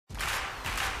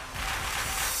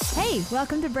Hey,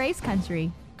 welcome to Braves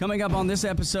Country. Coming up on this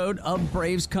episode of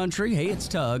Braves Country, hey, it's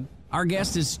Tug. Our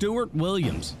guest is Stuart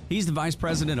Williams. He's the Vice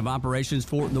President of Operations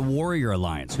for the Warrior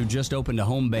Alliance, who just opened a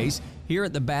home base here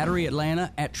at the Battery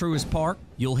Atlanta at Truist Park.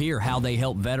 You'll hear how they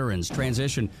help veterans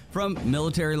transition from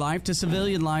military life to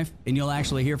civilian life, and you'll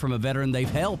actually hear from a veteran they've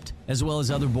helped, as well as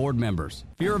other board members.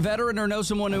 If you're a veteran or know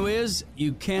someone who is,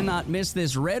 you cannot miss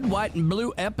this red, white, and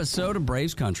blue episode of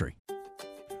Braves Country.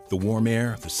 The warm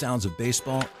air, the sounds of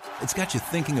baseball, it's got you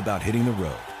thinking about hitting the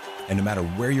road. And no matter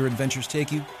where your adventures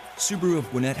take you, Subaru of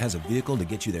Gwinnett has a vehicle to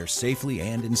get you there safely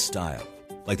and in style.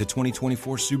 Like the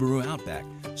 2024 Subaru Outback,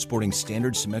 sporting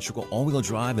standard symmetrical all-wheel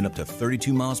drive and up to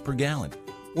 32 miles per gallon.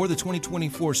 Or the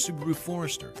 2024 Subaru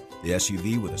Forester, the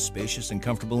SUV with a spacious and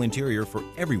comfortable interior for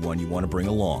everyone you want to bring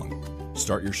along.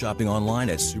 Start your shopping online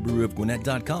at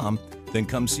SubaruofGwinnett.com, then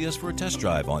come see us for a test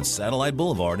drive on Satellite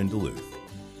Boulevard in Duluth.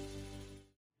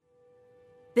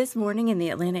 This morning in the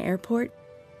Atlanta airport,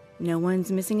 no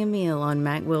one's missing a meal on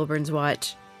Mac Wilburn's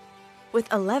watch. With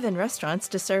 11 restaurants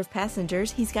to serve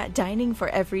passengers, he's got dining for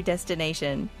every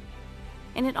destination.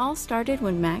 And it all started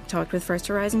when Mac talked with First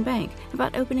Horizon Bank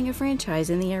about opening a franchise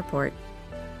in the airport.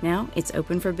 Now it's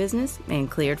open for business and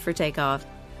cleared for takeoff.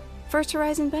 First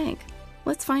Horizon Bank.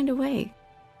 Let's find a way.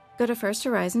 Go to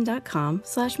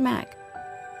firsthorizon.com/Mac.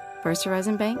 First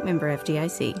Horizon Bank, member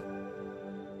FDIC.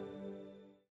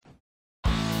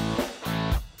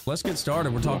 Let's get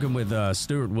started. We're talking with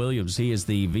Stuart Williams. He is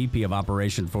the VP of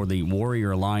Operation for the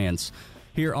Warrior Alliance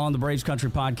here on the Braves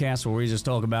Country podcast, where we just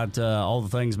talk about all the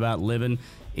things about living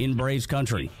in Braves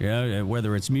Country,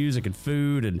 whether it's music and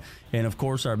food and of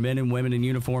course, our men and women in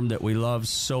uniform that we love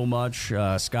so much.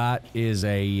 Scott is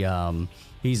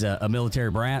he's a military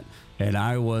brat, and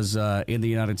I was in the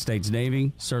United States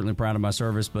Navy, certainly proud of my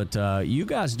service, but you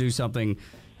guys do something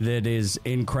that is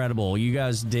incredible. You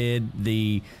guys did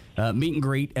the meet and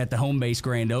greet at the home base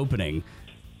grand opening,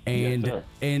 and Yes,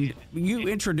 and you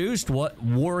introduced what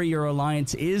Warrior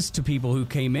Alliance is to people who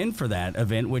came in for that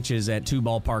event, which is at Two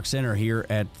Ballpark Center here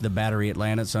at the Battery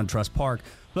Atlanta at SunTrust Park.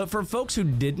 But for folks who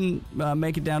didn't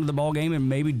make it down to the ball game and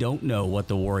maybe don't know what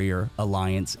the Warrior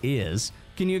Alliance is,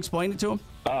 can you explain it to them?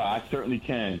 I certainly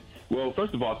can. Well,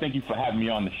 first of all, thank you for having me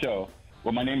on the show.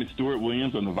 Well, my name is Stuart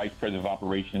Williams. I'm the Vice President of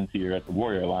Operations here at the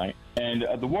Warrior Alliance. And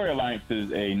the Warrior Alliance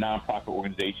is a nonprofit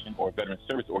organization or veteran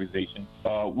service organization.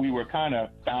 We were kind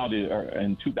of founded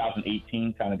in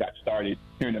 2018, kind of got started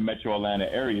here in the metro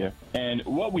Atlanta area. And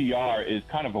what we are is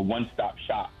kind of a one-stop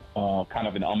shop, kind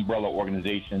of an umbrella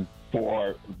organization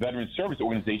for veteran service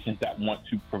organizations that want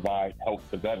to provide help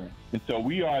to veterans. And so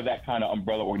we are that kind of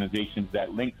umbrella organizations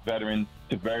that links veterans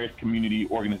to various community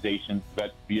organizations,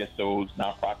 VSOs,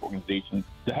 nonprofit organizations,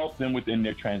 to help them within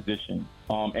their transition.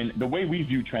 And the way we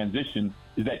view transition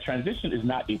is that transition is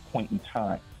not a point in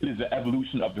time. It is the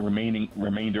evolution of the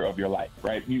remainder of your life,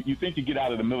 right? You think you get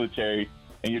out of the military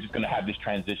and you're just going to have this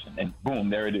transition and boom,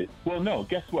 there it is. Well, no,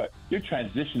 guess what? You're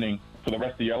transitioning for the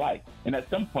rest of your life. And at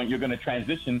some point, you're going to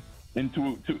transition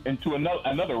into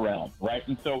another realm, right?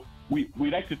 And so we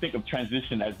like to think of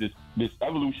transition as this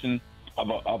evolution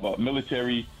of a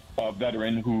military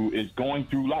veteran who is going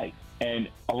through life, and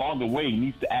along the way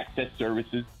needs to access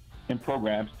services and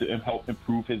programs to help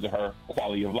improve his or her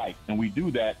quality of life. And we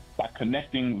do that by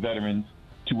connecting veterans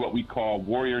to what we call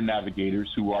warrior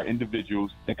navigators, who are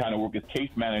individuals that kind of work as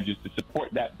case managers to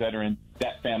support that veteran,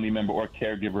 that family member or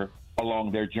caregiver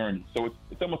along their journey. So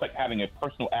it's almost like having a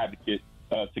personal advocate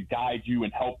to guide you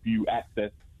and help you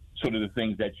access sort of the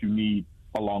things that you need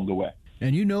along the way.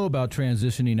 And you know about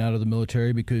transitioning out of the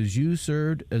military because you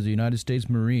served as a United States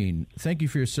Marine. Thank you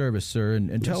for your service, sir.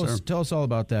 And tell us all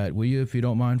about that, will you, if you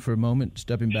don't mind, for a moment,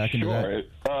 stepping back into that? Sure.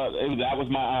 That was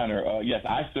my honor. Yes,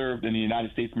 I served in the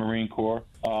United States Marine Corps.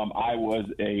 I was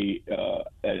an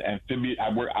amphibious. I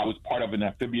was part of an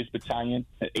amphibious battalion.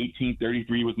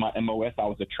 1833 was my MOS. I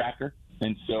was a tracker,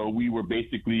 and so we were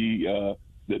basically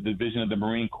the division of the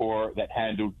Marine Corps that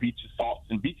handled beach assaults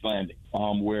and beach landing,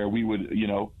 where we would,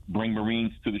 bring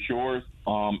Marines to the shores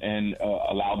and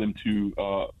allow them to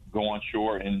go on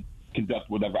shore and conduct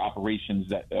whatever operations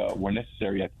that were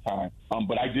necessary at the time.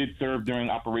 But I did serve during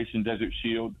Operation Desert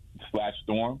Shield /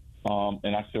 Storm,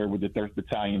 and I served with the 3rd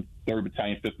Battalion,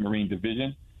 5th Marine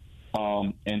Division.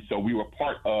 And so we were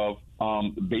part of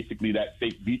basically that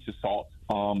fake beach assault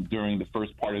during the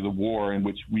first part of the war, in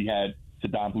which we had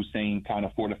Saddam Hussein kind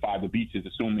of fortify the beaches,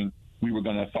 assuming we were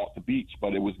going to assault the beach,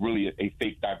 but it was really a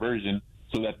fake diversion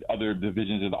so that the other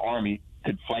divisions of the Army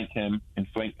could flank him and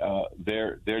flank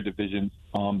their divisions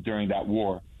during that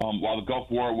war. While the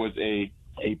Gulf War was a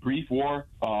a brief war.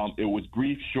 It was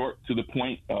brief, short, to the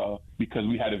point, because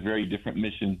we had a very different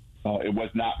mission. It was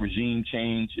not regime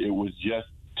change. It was just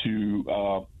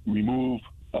to remove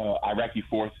Iraqi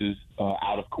forces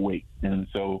out of Kuwait. And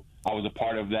so I was a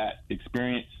part of that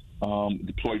experience,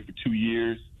 deployed for 2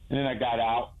 years. And then I got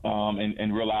out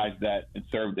and realized that and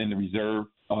served in the reserve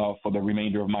for the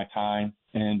remainder of my time,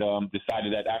 and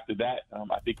decided that after that,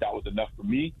 I think that was enough for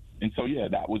me. And so, yeah,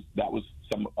 that was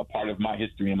a part of my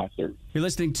history and my service. You're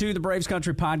listening to the Braves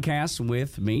Country Podcast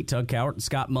with me, Tug Cowart, and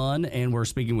Scott Munn, and we're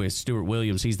speaking with Stuart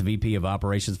Williams. He's the VP of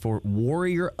Operations for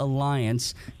Warrior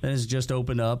Alliance that has just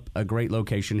opened up a great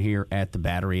location here at the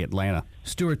Battery, Atlanta.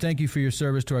 Stuart, thank you for your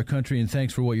service to our country, and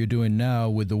thanks for what you're doing now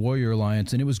with the Warrior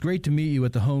Alliance. And it was great to meet you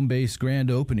at the home base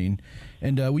grand opening.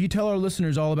 And will you tell our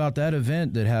listeners all about that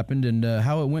event that happened and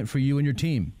how it went for you and your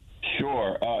team?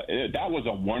 Sure. That was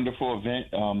a wonderful event.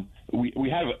 We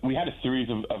had a series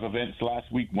of events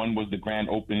last week. One was the grand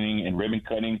opening and ribbon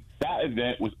cutting. That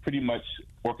event was pretty much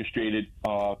orchestrated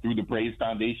through the Braves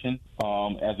Foundation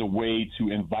as a way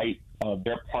to invite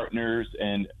their partners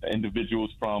and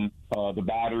individuals from the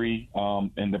Battery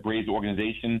and the Braves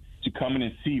organization to come in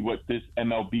and see what this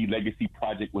MLB Legacy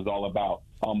Project was all about.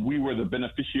 We were the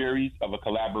beneficiaries of a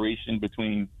collaboration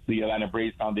between the Atlanta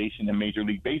Braves Foundation and Major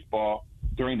League Baseball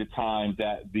during the time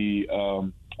that the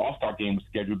All-Star Game was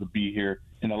scheduled to be here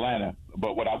in Atlanta.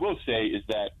 But what I will say is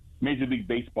that Major League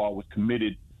Baseball was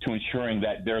committed to ensuring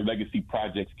that their legacy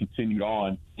projects continued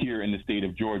on here in the state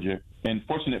of Georgia. And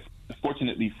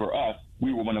fortunately for us,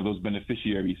 we were one of those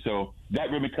beneficiaries. So that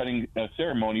ribbon-cutting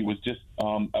ceremony was just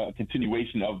a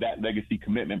continuation of that legacy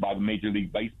commitment by the Major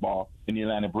League Baseball and the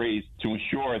Atlanta Braves to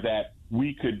ensure that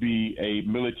we could be a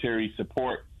military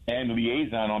support and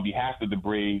liaison on behalf of the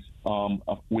Braves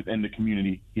within the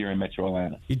community here in Metro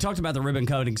Atlanta. You talked about the ribbon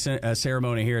cutting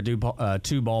ceremony here at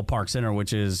Two Ballpark Center,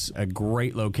 which is a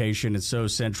great location. It's so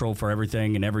central for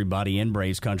everything and everybody in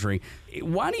Braves country.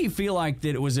 Why do you feel like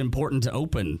that it was important to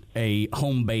open a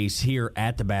home base here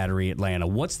at the Battery, Atlanta?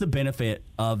 What's the benefit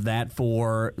of that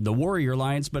for the Warrior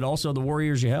Alliance, but also the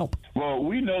Warriors you help? Well,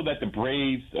 we know that the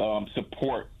Braves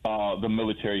support the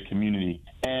military community.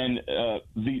 And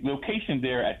the location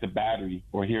there at the Battery,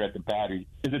 or here at the Battery,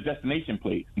 is a destination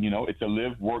place. You know, it's a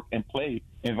live, work, and play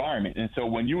environment. And so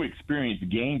when you experience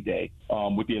game day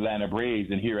with the Atlanta Braves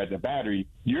and here at the Battery,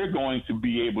 you're going to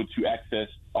be able to access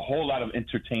a whole lot of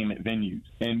entertainment venues.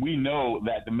 And we know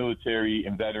that the military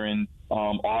and veterans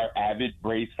are avid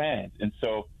Braves fans. And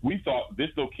so we thought this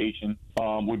location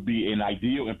would be an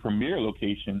ideal and premier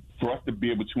location for us to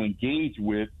be able to engage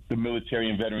with the military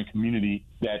and veteran community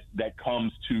that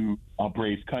comes to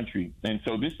Braves country. And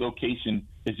so this location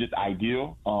is just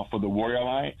ideal for the Warrior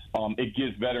Alliance. It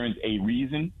gives veterans a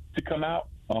reason to come out.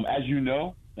 As you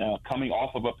know, coming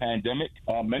off of a pandemic,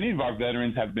 many of our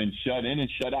veterans have been shut in and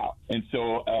shut out. And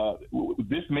so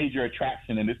this major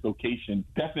attraction in this location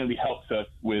definitely helps us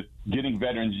with getting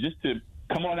veterans just to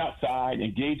come on outside,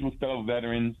 engage with fellow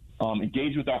veterans,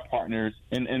 engage with our partners,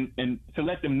 and to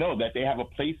let them know that they have a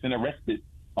place and a respite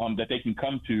that they can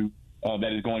come to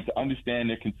that is going to understand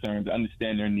their concerns,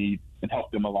 understand their needs, and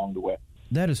help them along the way.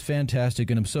 That is fantastic,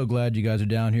 and I'm so glad you guys are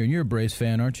down here. And you're a Braves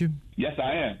fan, aren't you? Yes,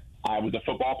 I am. I was a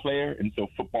football player, and so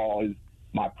football is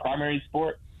my primary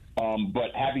sport.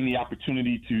 But having the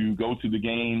opportunity to go to the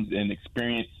games and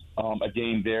experience a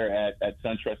game there at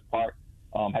SunTrust Park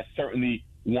has certainly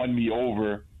won me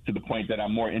over to the point that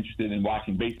I'm more interested in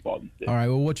watching baseball these days. All right,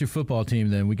 well, what's your football team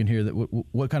then? We can hear that.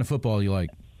 What kind of football do you like?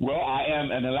 Well, I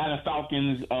am an Atlanta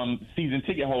Falcons season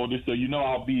ticket holder, so you know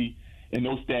I'll be in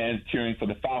those stands cheering for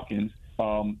the Falcons.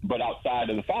 But outside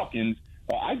of the Falcons,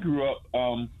 I grew up,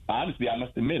 honestly, I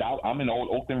must admit, I'm an old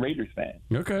Oakland Raiders fan.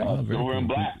 Okay. Silver and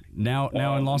black. Now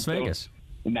in Las Vegas.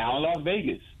 Now in Las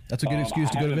Vegas. That's a good excuse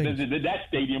to go to Vegas. I haven't visited that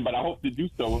stadium, but I hope to do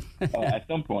so at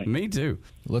some point. Me too.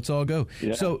 Let's all go.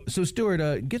 Yeah. So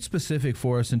Stuart, get specific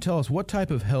for us and tell us what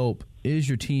type of help is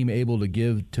your team able to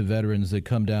give to veterans that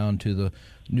come down to the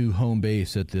new home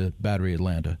base at the Battery,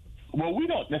 Atlanta? Well, we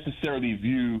don't necessarily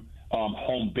view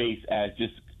home base as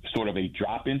just sort of a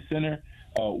drop-in center.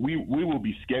 We will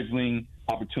be scheduling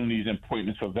opportunities and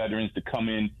appointments for veterans to come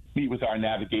in, meet with our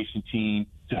navigation team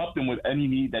to help them with any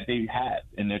need that they have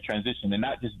in their transition, and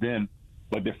not just them,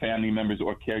 but their family members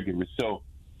or caregivers. So,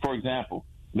 for example,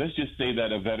 let's just say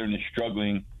that a veteran is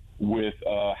struggling with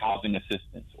housing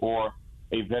assistance, or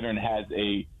a veteran has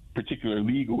a particular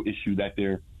legal issue that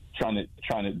they're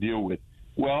trying to deal with.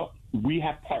 Well, we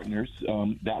have partners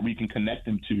that we can connect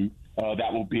them to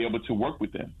that will be able to work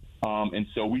with them. And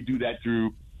so we do that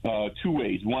through two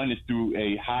ways. One is through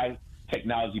a high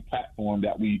technology platform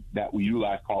that we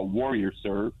utilize called Warrior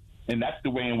Serve. And that's the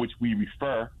way in which we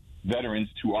refer veterans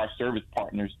to our service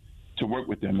partners to work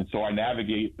with them. And so our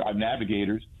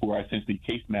navigators, who are essentially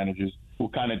case managers, will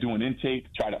kind of do an intake,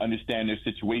 try to understand their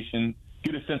situation,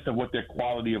 get a sense of what their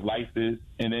quality of life is,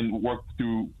 and then work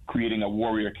through creating a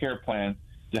warrior care plan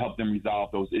to help them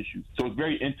resolve those issues. So it's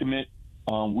very intimate.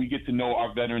 We get to know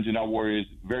our veterans and our warriors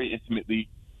very intimately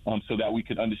so that we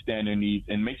can understand their needs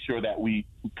and make sure that we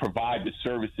provide the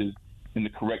services in the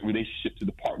correct relationship to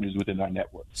the partners within our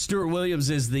network. Stuart Williams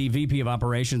is the VP of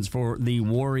Operations for the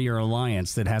Warrior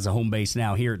Alliance that has a home base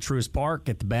now here at Truist Park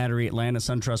at the Battery Atlanta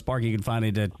SunTrust Park. You can find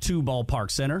it at 2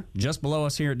 Ballpark Center, just below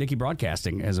us here at Dickey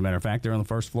Broadcasting. As a matter of fact, they're on the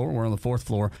first floor. We're on the fourth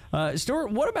floor.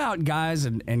 Stuart, what about guys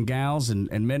and gals and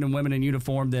men and women in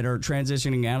uniform that are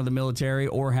transitioning out of the military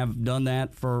or have done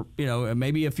that for,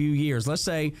 maybe a few years? Let's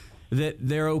say that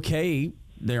they're okay.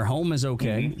 Their home is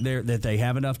okay, that they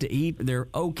have enough to eat. They're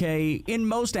okay in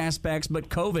most aspects, but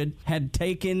COVID had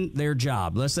taken their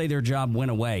job. Let's say their job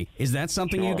went away. Is that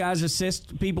something you guys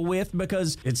assist people with?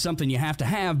 Because it's something you have to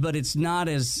have, but it's not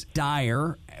as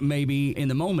dire, maybe in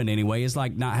the moment anyway, as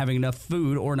like not having enough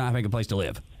food or not having a place to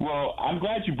live. Well, I'm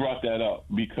glad you brought that up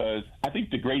because I think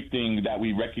the great thing that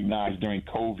we recognized during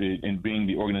COVID and being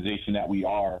the organization that we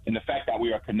are, and the fact that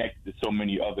we are connected to so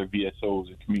many other VSOs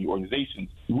and community organizations,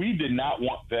 we did not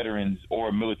want veterans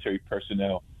or military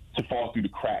personnel to fall through the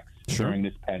cracks during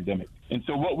this pandemic. And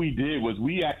so what we did was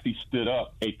we actually stood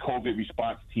up a COVID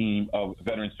response team of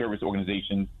veteran service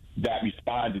organizations that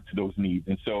responded to those needs.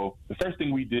 And so the first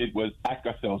thing we did was ask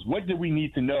ourselves, what did we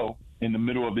need to know in the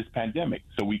middle of this pandemic?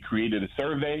 So we created a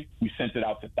survey. We sent it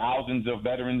out to thousands of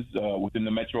veterans within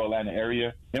the metro Atlanta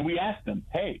area. And we asked them,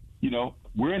 hey,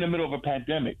 we're in the middle of a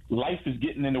pandemic. Life is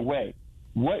getting in the way.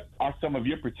 What are some of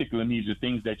your particular needs or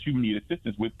things that you need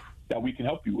assistance with that we can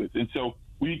help you with? And so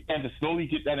we began to slowly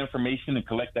get that information and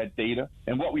collect that data.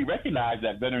 And what we recognized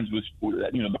that veterans was,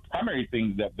 the primary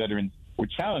things that veterans were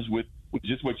challenged with was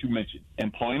just what you mentioned: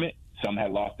 employment. Some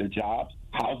had lost their jobs,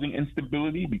 housing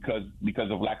instability because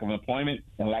of lack of employment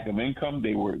and lack of income.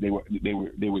 They were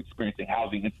experiencing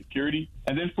housing insecurity,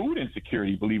 and then food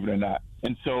insecurity, believe it or not.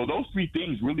 And so those three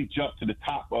things really jumped to the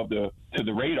top of the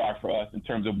radar for us in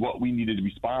terms of what we needed to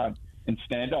respond and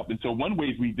stand up. And so one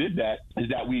way we did that is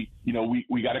that we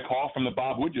got a call from the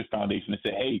Bob Woodruff Foundation and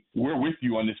said, hey, we're with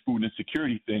you on this food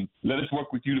insecurity thing. Let us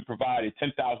work with you to provide a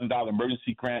 $10,000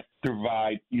 emergency grant to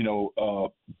provide,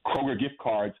 Kroger gift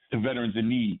cards to veterans in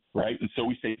need, right? And so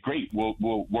we say, great, we'll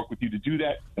work with you to do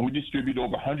that. And we distribute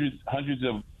over hundreds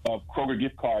of Kroger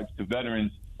gift cards to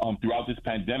veterans throughout this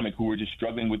pandemic who were just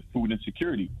struggling with food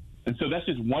insecurity. And so that's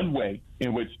just one way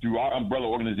in which, through our umbrella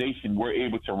organization, we're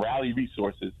able to rally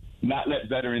resources, not let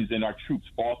veterans and our troops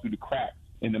fall through the cracks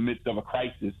in the midst of a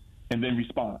crisis, and then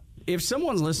respond. If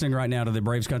someone's listening right now to the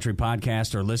Braves Country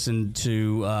podcast or listen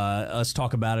to us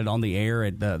talk about it on the air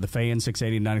at the Fan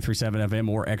 680 93.7 FM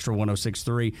or Extra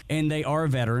 106.3, and they are a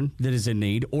veteran that is in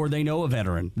need, or they know a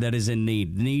veteran that is in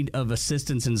need of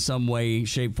assistance in some way,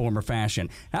 shape, form, or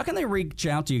fashion, how can they reach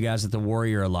out to you guys at the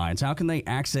Warrior Alliance? How can they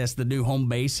access the new home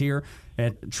base here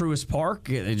at Truist Park?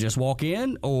 They just walk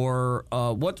in, or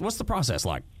what's the process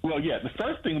like? Well, yeah, the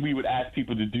first thing we would ask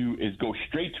people to do is go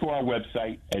straight to our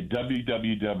website at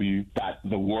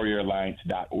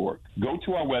www.thewarrioralliance.org. Go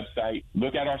to our website,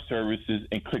 look at our services,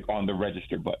 and click on the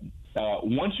register button.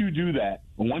 Once you do that,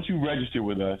 once you register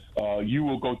with us, you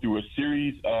will go through a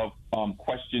series of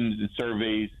questions and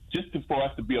surveys just for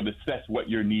us to be able to assess what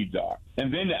your needs are.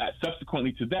 And then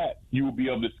subsequently to that, you will be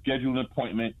able to schedule an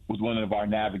appointment with one of our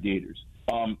navigators.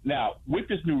 Now, with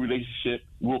this new relationship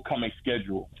will come a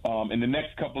schedule. In the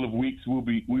next couple of weeks,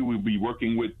 we will be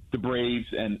working with the Braves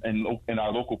and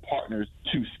our local partners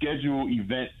to schedule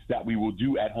events that we will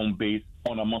do at home base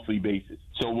on a monthly basis.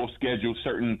 So we'll schedule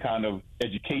certain kind of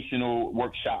educational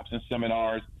workshops and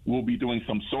seminars. We'll be doing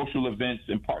some social events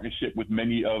in partnership with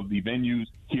many of the venues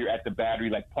here at the Battery,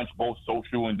 like Punch Bowl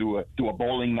Social, and do a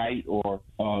bowling night, or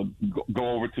go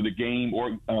over to the game,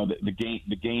 or the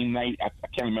game night. I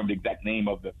can't remember the exact name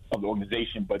of the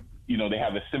organization, but they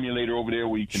have a simulator over there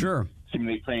where you can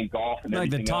simulate playing golf and like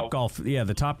everything the Top else. Golf,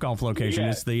 the Top Golf location.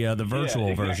 It's the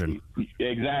virtual version.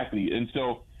 Exactly, and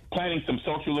so planning some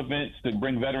social events to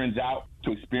bring veterans out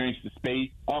to experience the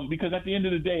space. Because at the end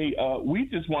of the day, we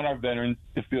just want our veterans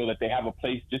to feel that they have a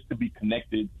place just to be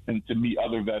connected and to meet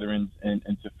other veterans and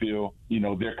to feel,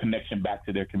 their connection back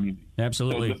to their community.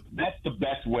 Absolutely. So that's the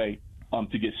best way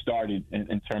to get started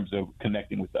in terms of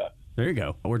connecting with us. There you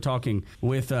go. We're talking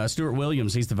with Stuart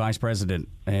Williams. He's the vice president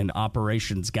and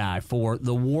operations guy for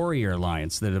the Warrior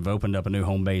Alliance that have opened up a new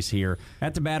home base here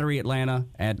at the Battery Atlanta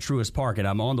at Truist Park. And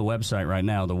I'm on the website right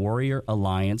now,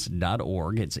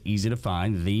 thewarrioralliance.org. It's easy to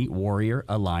find,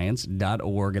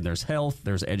 thewarrioralliance.org. And there's health,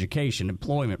 there's education,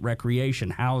 employment, recreation,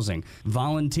 housing,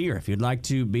 volunteer. If you'd like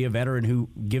to be a veteran who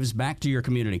gives back to your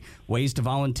community, ways to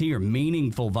volunteer,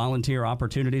 meaningful volunteer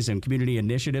opportunities and community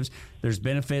initiatives. There's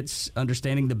benefits,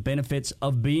 understanding the benefits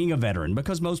of being a veteran,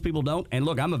 because most people don't. And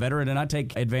look, I'm a veteran and I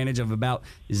take advantage of about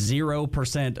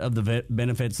 0% of the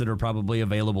benefits that are probably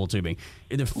available to me.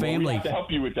 The family, we have to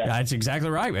help you with that. That's exactly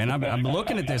right, man. I'm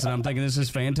looking at this and I'm thinking this is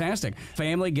fantastic.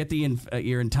 Family, get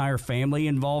your entire family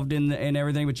involved in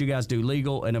everything, but you guys do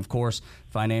legal and, of course,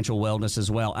 financial wellness as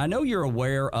well. I know you're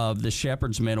aware of the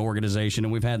Shepherd's Men organization,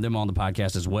 and we've had them on the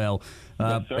podcast as well.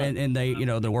 Yes, and they,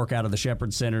 they work out of the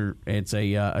Shepherd Center. It's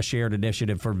a shared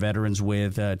initiative for veterans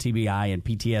with TBI and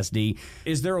PTSD.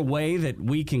 Is there a way that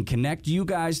we can connect you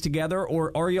guys together,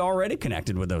 or are you already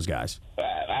connected with those guys?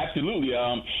 Absolutely.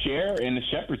 Share and the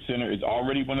Shepherd Center is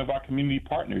already one of our community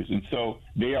partners, and so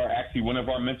they are actually one of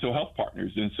our mental health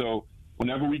partners. And so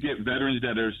whenever we get veterans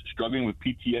that are struggling with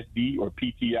PTSD or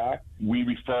PTI, we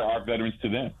refer our veterans to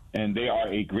them. And they are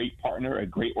a great partner, a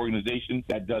great organization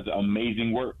that does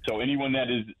amazing work. So anyone that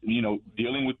is,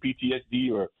 dealing with PTSD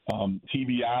or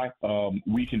TBI,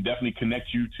 we can definitely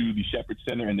connect you to the Shepherd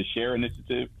Center and the SHARE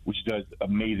Initiative, which does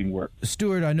amazing work.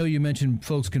 Stuart, I know you mentioned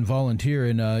folks can volunteer.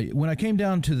 And when I came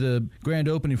down to the grand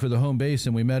opening for the home base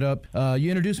and we met up, you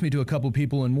introduced me to a couple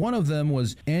people. And one of them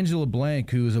was Angela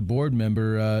Blank, who is a board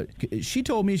member. She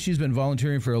told me she's been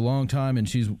volunteering for a long time and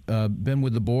she's been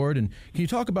with the board. And can you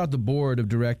talk about the board of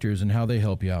directors and how they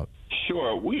help you out?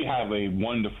 Sure. We have a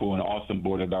wonderful and awesome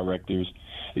board of directors.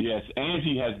 Yes,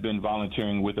 Angie has been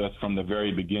volunteering with us from the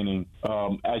very beginning.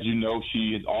 As you know,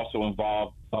 she is also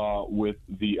involved with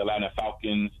the Atlanta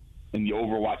Falcons and the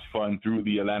Overwatch Fund through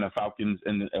the Atlanta Falcons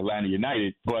and the Atlanta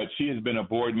United. But she has been a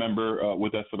board member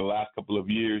with us for the last couple of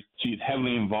years. She's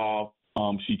heavily involved.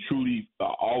 She truly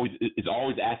is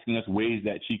always asking us ways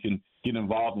that she can get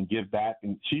involved and give back.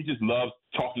 And she just loves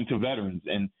talking to veterans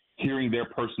and hearing their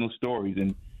personal stories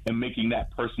and making that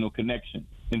personal connection.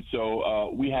 And so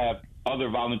we have other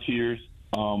volunteers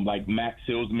like Max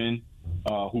Hillsman,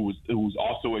 who's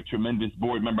also a tremendous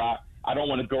board member. I don't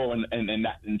want to go and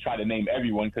try to name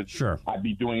everyone because sure, I'd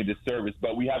be doing a disservice,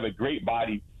 but we have a great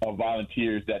body of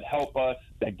volunteers that help us,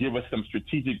 that give us some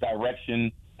strategic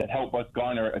direction, that help us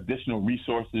garner additional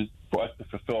resources for us to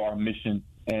fulfill our mission.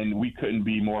 And we couldn't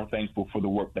be more thankful for the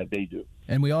work that they do.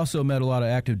 And we also met a lot of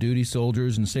active duty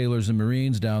soldiers and sailors and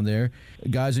Marines down there,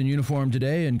 guys in uniform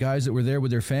today and guys that were there with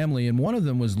their family. And one of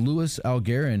them was Louis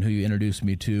Algarin, who you introduced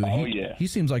me to. He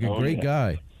seems like a great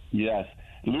guy. Yes.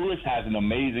 Louis has an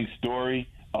amazing story.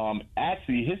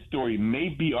 Actually, his story may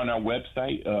be on our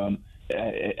website.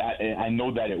 I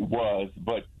know that it was,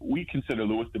 but we consider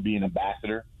Louis to be an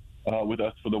ambassador with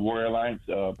us for the Warrior Alliance.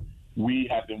 We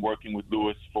have been working with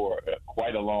Louis for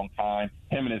quite a long time.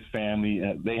 Him and his family,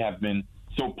 they have been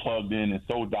so plugged in and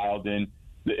so dialed in.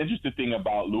 The interesting thing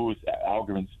about Louis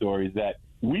Algarin's story is that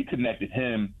we connected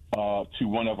him to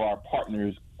one of our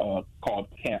partners called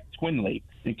Camp Twin Lakes.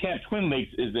 And Camp Twin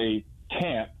Lakes is a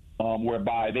camp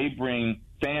whereby they bring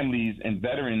families and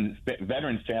veteran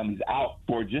families out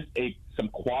for just some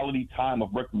quality time of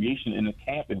recreation in the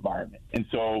camp environment. And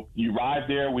so you arrive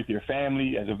there with your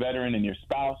family as a veteran and your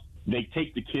spouse. They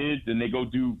take the kids and they go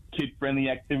do kid-friendly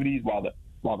activities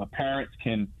while the parents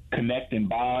can connect and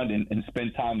bond and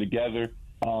spend time together.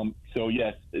 So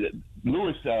yes,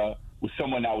 Louis was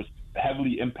someone that was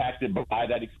heavily impacted by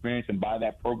that experience and by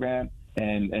that program,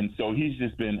 and so he's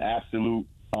just been absolute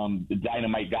the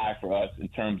dynamite guy for us in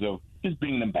terms of just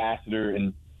being an ambassador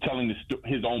and telling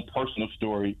his own personal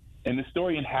story and the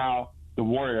story and how the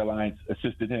Warrior Alliance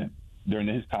assisted him during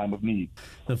his time of need.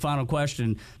 The final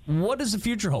question, what does the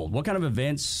future hold? What kind of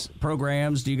events,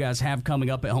 programs do you guys have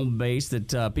coming up at home base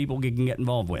that people can get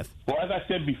involved with? Well, as I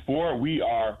said before, we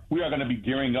are going to be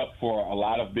gearing up for a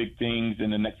lot of big things in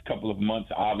the next couple of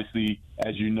months. Obviously,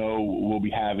 as you know, we'll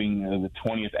be having the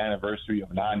 20th anniversary of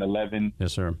 9/11.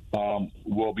 Yes, sir.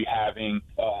 We'll be having,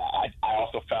 I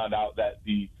also found out that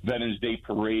the Veterans Day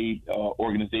Parade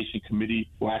Organization Committee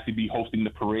will actually be hosting the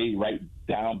parade right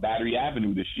down Battery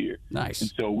Avenue this year. Nice.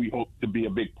 And so we hope to be a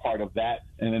big part of that.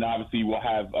 And then obviously we'll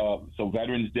have,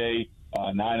 Veterans Day,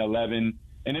 9/11.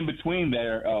 And in between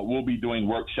there, we'll be doing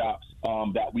workshops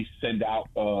that we send out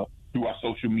through our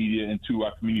social media and to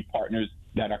our community partners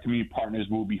that our community partners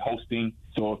will be hosting.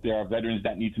 So if there are veterans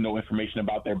that need to know information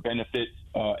about their benefits,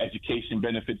 education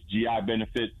benefits, GI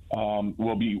benefits.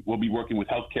 We'll be working with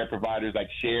healthcare providers like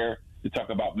Share to talk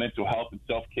about mental health and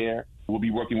self-care. We'll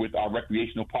be working with our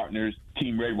recreational partners,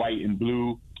 Team Red, White, and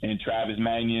Blue, and Travis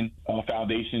Manion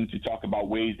Foundation to talk about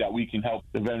ways that we can help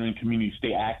the veteran community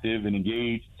stay active and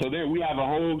engaged. So there, we have a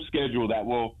whole schedule that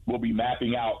we'll be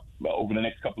mapping out over the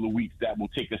next couple of weeks that will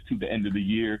take us to the end of the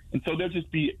year. And so there'll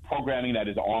just be programming that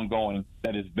is ongoing,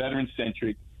 that is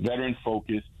veteran-centric,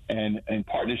 veteran-focused, and in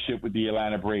partnership with the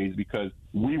Atlanta Braves, because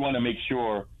we want to make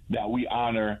sure that we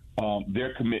honor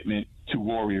their commitment to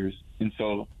Warriors. And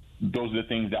so those are the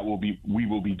things that we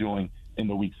will be doing in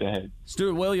the weeks ahead.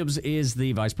 Stuart Williams is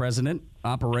the Vice President,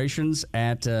 Operations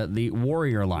at the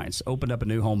Warrior Alliance. Opened up a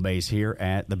new home base here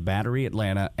at the Battery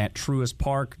Atlanta at Truist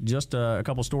Park, just a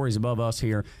couple stories above us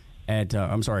here. A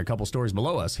couple stories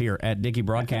below us here at Dickey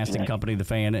Broadcasting Company, The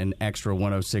Fan, and Extra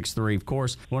 106.3. Of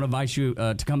course, want to invite you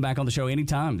to come back on the show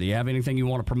anytime. Do you have anything you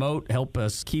want to promote? Help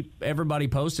us keep everybody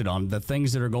posted on the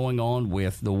things that are going on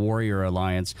with the Warrior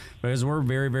Alliance, because we're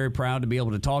very, very proud to be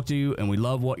able to talk to you, and we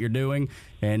love what you're doing.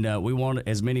 And we want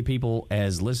as many people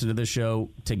as listen to this show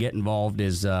to get involved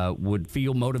as would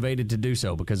feel motivated to do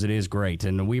so, because it is great.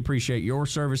 And we appreciate your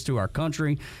service to our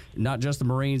country, not just the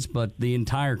Marines, but the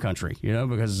entire country,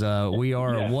 because we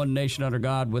are one nation under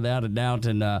God, without a doubt.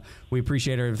 And we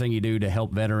appreciate everything you do to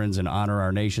help veterans and honor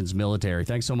our nation's military.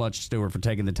 Thanks so much, Stuart, for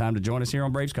taking the time to join us here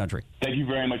on Braves Country. Thank you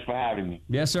very much for having me.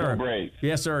 Yes, sir. Go Braves.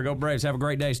 Yes, sir. Go Braves. Have a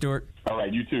great day, Stuart. All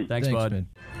right, you too. Thanks bud. Man.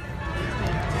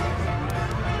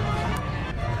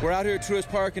 We're out here at Truist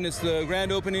Park, and it's the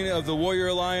grand opening of the Warrior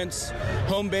Alliance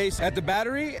home base at the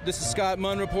Battery. This is Scott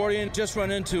Munn reporting. Just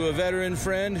run into a veteran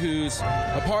friend who's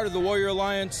a part of the Warrior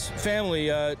Alliance family.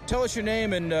 Tell us your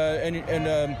name and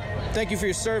thank you for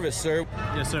your service, sir.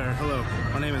 Yes, sir. Hello.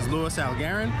 My name is Louis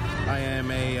Algarin. I am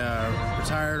a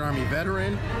retired Army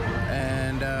veteran,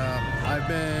 and I've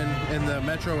been in the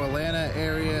Metro Atlanta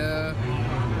area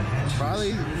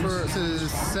probably for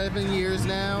 7 years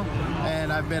now,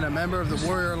 and I've been a member of the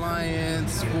Warrior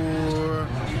Alliance for,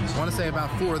 I want to say, about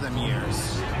 4 of them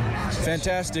years.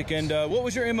 Fantastic. And what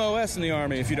was your MOS in the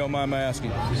Army, if you don't mind my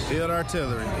asking? Field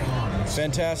artillery.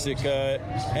 Fantastic.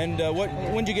 And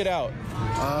when did you get out?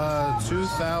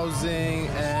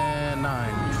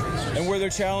 2009. And were there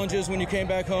challenges when you came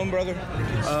back home, brother?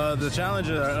 The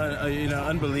challenges are,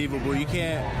 unbelievable. You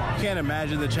can't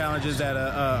imagine the challenges that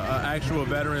a actual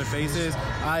veteran faces.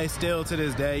 I still, to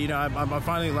this day, I'm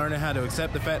finally learning how to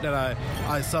accept the fact that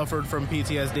I suffered from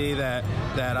PTSD,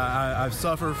 that I've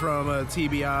suffered from a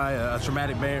TBI, a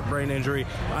traumatic brain injury.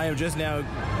 I am just now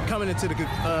coming into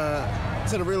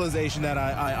the realization that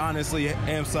I honestly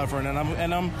am suffering, and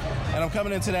I'm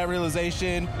coming into that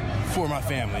realization for my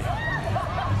family.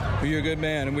 Well, you're a good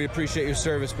man, and we appreciate your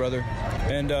service, brother.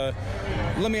 And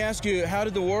let me ask you, how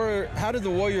did the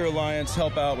Warrior Alliance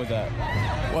help out with that?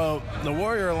 Well, the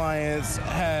Warrior Alliance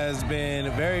has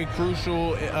been very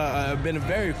crucial, a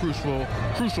very crucial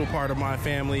part of my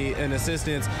family and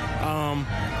assistance.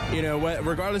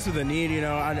 Regardless of the need,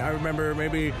 I remember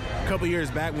maybe a couple years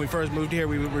back when we first moved here,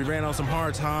 we ran on some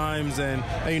hard times, and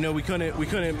we couldn't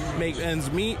make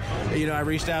ends meet. I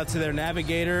reached out to their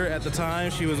navigator at the time.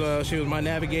 She was my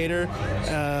navigator,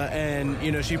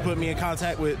 and she put me in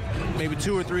contact with maybe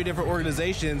 2 or 3 different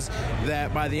organizations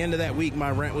that by the end of that week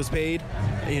my rent was paid.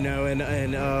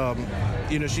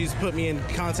 She's put me in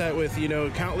contact with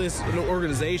countless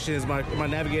organizations. My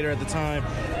navigator at the time,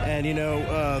 and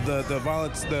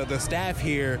the staff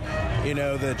here,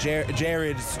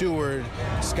 Jared, Stewart,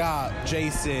 Scott,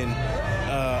 Jason,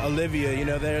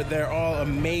 Olivia. They're all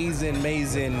amazing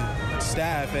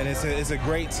staff, and it's a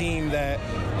great team that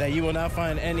you will not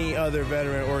find any other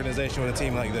veteran organization with a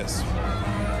team like this.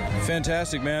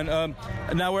 Fantastic, man.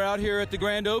 Now we're out here at the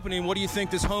grand opening. What do you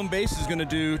think this home base is going to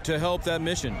do to help that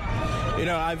mission?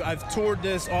 I've toured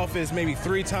this office maybe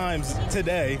 3 times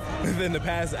today within the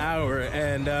past hour,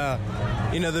 and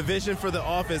the vision for the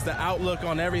office, the outlook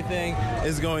on everything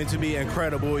is going to be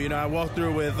incredible. I walked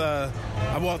through with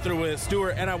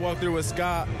Stuart, and I walked through with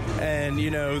Scott, and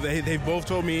they both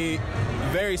told me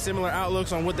very similar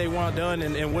outlooks on what they want done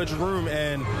and in which room,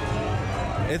 and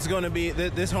it's going to be,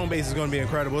 this home base is going to be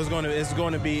incredible. This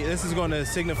is going to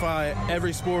signify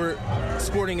every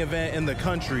sporting event in the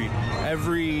country.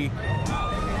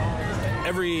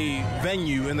 Every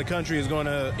venue in the country is going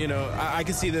to, I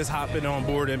can see this hopping on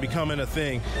board and becoming a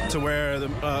thing to where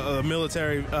the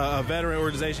military, veteran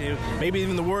organization, maybe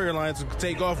even the Warrior Alliance will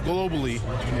take off globally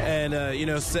and,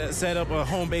 set up a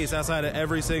home base outside of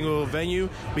every single venue,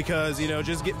 because,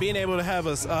 being able to have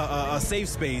a safe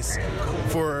space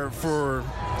for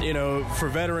for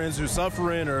veterans who are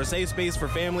suffering, or a safe space for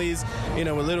families, with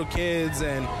little kids,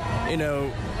 and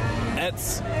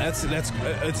it's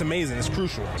amazing. It's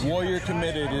crucial. Warrior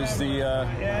Committed is the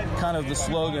kind of the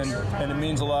slogan, and it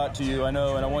means a lot to you, I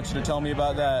know, and I want you to tell me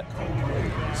about that.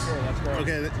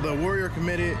 Okay, the Warrior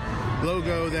Committed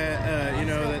logo that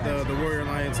that the Warrior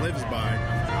Alliance lives by.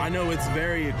 I know it's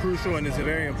very crucial and it's a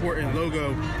very important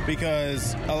logo,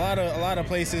 because a lot of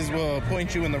places will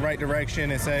point you in the right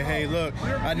direction and say, hey, look,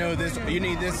 I know this, you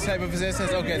need this type of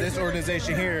assistance. Okay, this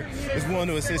organization here is willing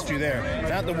to assist you there.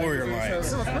 Not the Warrior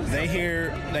Alliance. They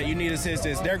hear that you need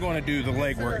assistance. They're going to do the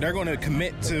legwork. They're going to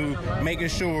commit to making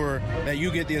sure that you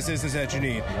get the assistance that you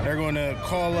need. They're going to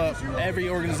call up every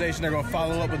organization. They're going to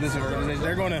follow up with this organization.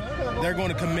 They're going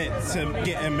to commit to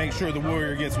get and make sure the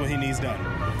Warrior gets what he needs done.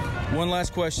 One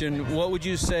last question. What would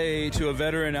you say to a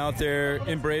veteran out there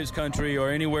in Braves country or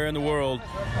anywhere in the world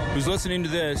who's listening to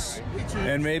this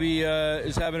and maybe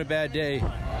is having a bad day?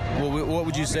 What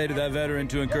would you say to that veteran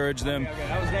to encourage them?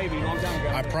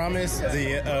 I promise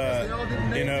there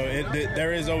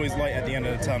is always light at the end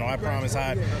of the tunnel. I promise.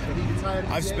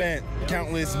 I've spent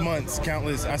countless months,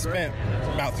 I spent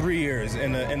about 3 years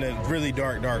in a really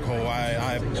dark hole.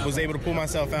 I was able to pull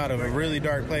myself out of a really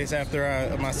dark place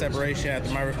after my separation, after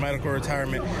my medical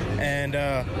retirement, and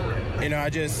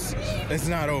it's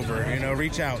not over.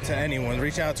 Reach out to anyone,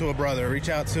 reach out to a brother, reach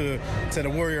out to the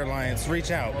Warrior Alliance, reach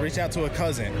out to a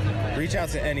cousin, reach out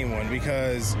to anyone,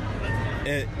 because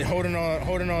holding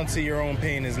on to your own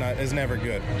pain is never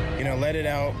good. Let it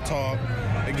out, talk,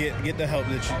 get the help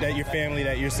that your family,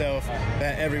 that yourself,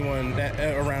 that everyone that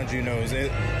around you knows.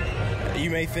 You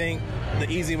may think the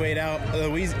easy way out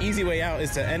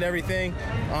is to end everything.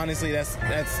 Honestly, that's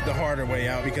the harder way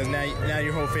out, because now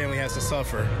your whole family has to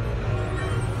suffer.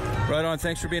 Right on.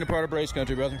 Thanks for being a part of Braves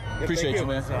Country, brother. Appreciate you,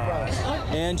 man.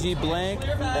 Angie Blank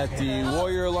at the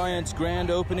Warrior Alliance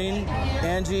grand opening.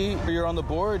 Angie, you're on the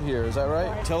board here, is that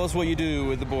right? Tell us what you do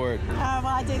with the board. Well,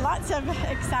 I do lots of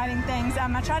exciting things.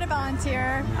 I try to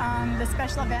volunteer on the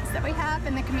special events that we have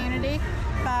in the community,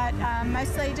 but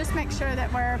mostly just make sure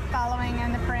that we're following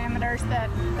in the parameters that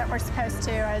we're supposed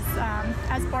to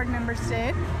as board members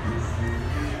do.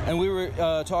 And we were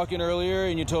talking earlier,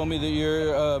 and you told me that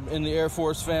you're in the Air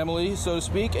Force family, so to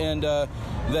speak, and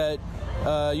that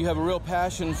you have a real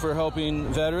passion for helping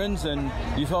veterans, and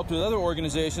you've helped with other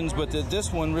organizations, but that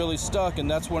this one really stuck, and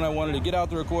that's when I wanted to get out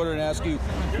the recorder and ask you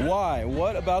why.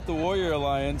 What about the Warrior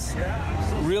Alliance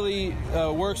really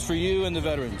works for you and the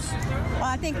veterans? Well,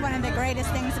 I think one of the greatest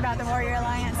things about the Warrior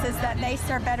Alliance is that they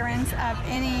serve veterans of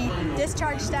any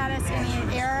discharge status,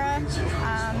 any era,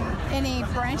 any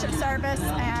branch of service,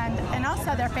 and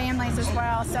also their families as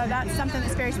well. So that's something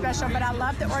that's very special. But I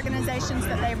love the organizations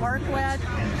that they work with.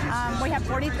 We have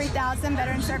 43,000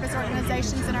 veteran service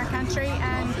organizations in our country,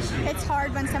 and it's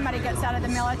hard when somebody gets out of the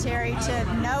military to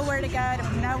know where to go,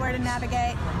 to know where to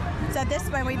navigate. So this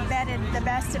way we've vetted the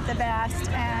best of the best,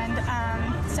 and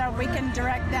so we can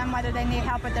direct them whether they need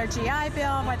help with their GI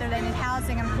Bill, whether they need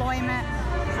housing, employment,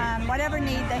 whatever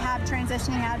need they have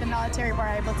transitioning out of the military, we're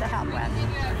able to help with.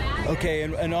 Okay,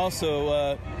 and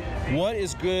also, what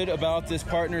is good about this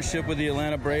partnership with the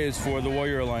Atlanta Braves for the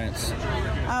Warrior Alliance?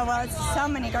 Oh, well, it's so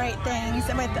many great things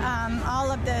with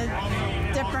all of the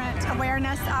different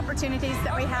awareness opportunities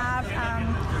that we have.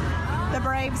 The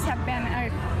Braves have been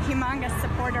a humongous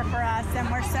supporter for us,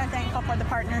 and we're so thankful for the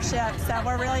partnership. So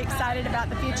we're really excited about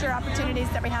the future opportunities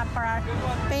that we have for our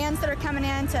fans that are coming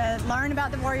in to learn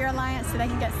about the Warrior Alliance so they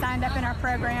can get signed up in our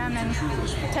program and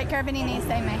take care of any needs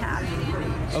they may have.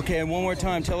 Okay, and one more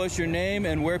time, tell us your name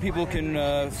and where people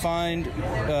can find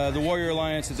the Warrior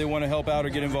Alliance if they want to help out or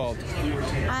get involved.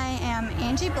 I am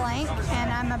Angie Blank, and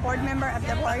I'm a board member of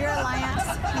the Warrior Alliance.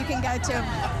 You can go to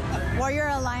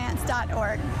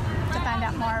warrioralliance.org to find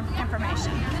out more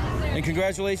information. And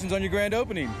congratulations on your grand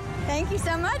opening. Thank you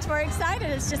so much. We're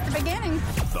excited. It's just the beginning.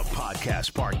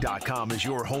 ThePodcastPark.com is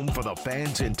your home for the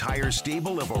fans' entire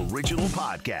stable of original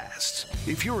podcasts.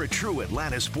 If you're a true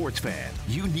Atlanta sports fan,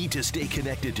 you need to stay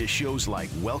connected to shows like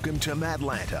Welcome to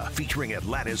Madlanta, featuring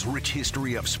Atlanta's rich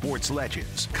history of sports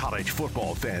legends. College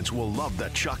football fans will love the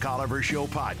Chuck Oliver Show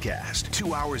podcast.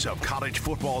 2 hours of college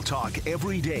football talk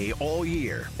every day, all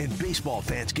year. And baseball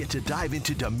fans get to dive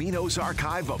into Domino's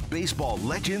archive of baseball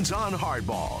legends on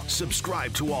Hardball.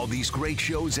 Subscribe to all these great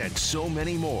shows and so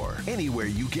many more anywhere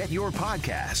you get your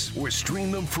podcasts, or stream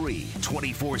them free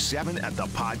 24/7 at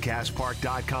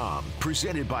thepodcastpark.com.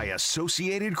 Presented by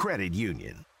Associated Credit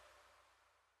Union.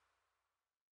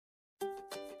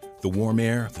 The warm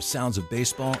air, the sounds of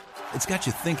baseball, it's got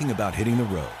you thinking about hitting the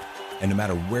road. And no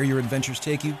matter where your adventures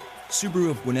take you, Subaru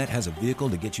of Gwinnett has a vehicle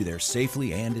to get you there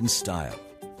safely and in style.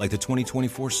 like the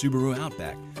 2024 Subaru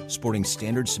Outback, sporting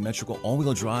standard symmetrical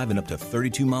all-wheel drive and up to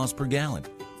 32 miles per gallon.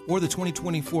 Or the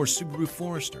 2024 Subaru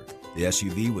Forester, the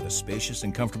SUV with a spacious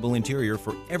and comfortable interior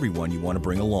for everyone you want to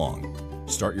bring along.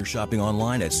 Start your shopping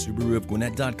online at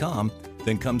SubaruofGwinnett.com,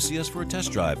 then come see us for a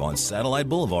test drive on Satellite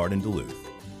Boulevard in Duluth.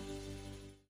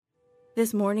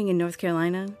 This morning in North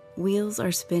Carolina, wheels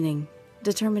are spinning.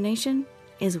 Determination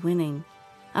is winning.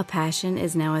 A passion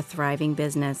is now a thriving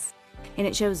business, and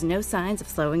it shows no signs of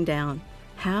slowing down.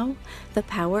 How? The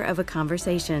power of a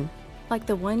conversation, like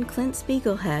the one Clint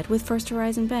Spiegel had with First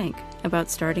Horizon Bank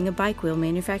about starting a bike wheel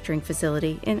manufacturing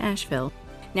facility in Asheville.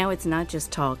 Now it's not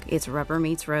just talk, it's rubber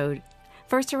meets road.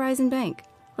 First Horizon Bank.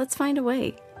 Let's find a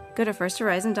way. Go to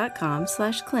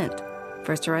firsthorizon.com/Clint.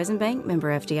 First Horizon Bank,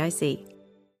 member FDIC.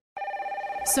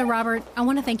 So, Robert, I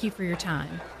want to thank you for your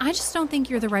time. I just don't think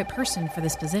you're the right person for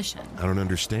this position. I don't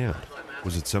understand.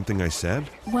 Was it something I said?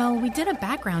 Well, we did a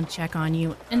background check on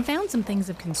you and found some things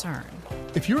of concern.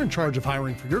 If you're in charge of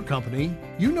hiring for your company,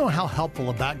 you know how helpful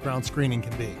a background screening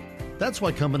can be. That's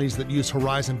why companies that use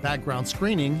Horizon Background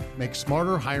Screening make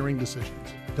smarter hiring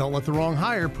decisions. Don't let the wrong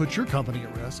hire put your company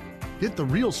at risk. Get the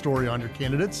real story on your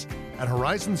candidates at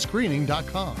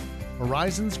horizonscreening.com.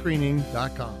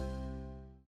 horizonscreening.com.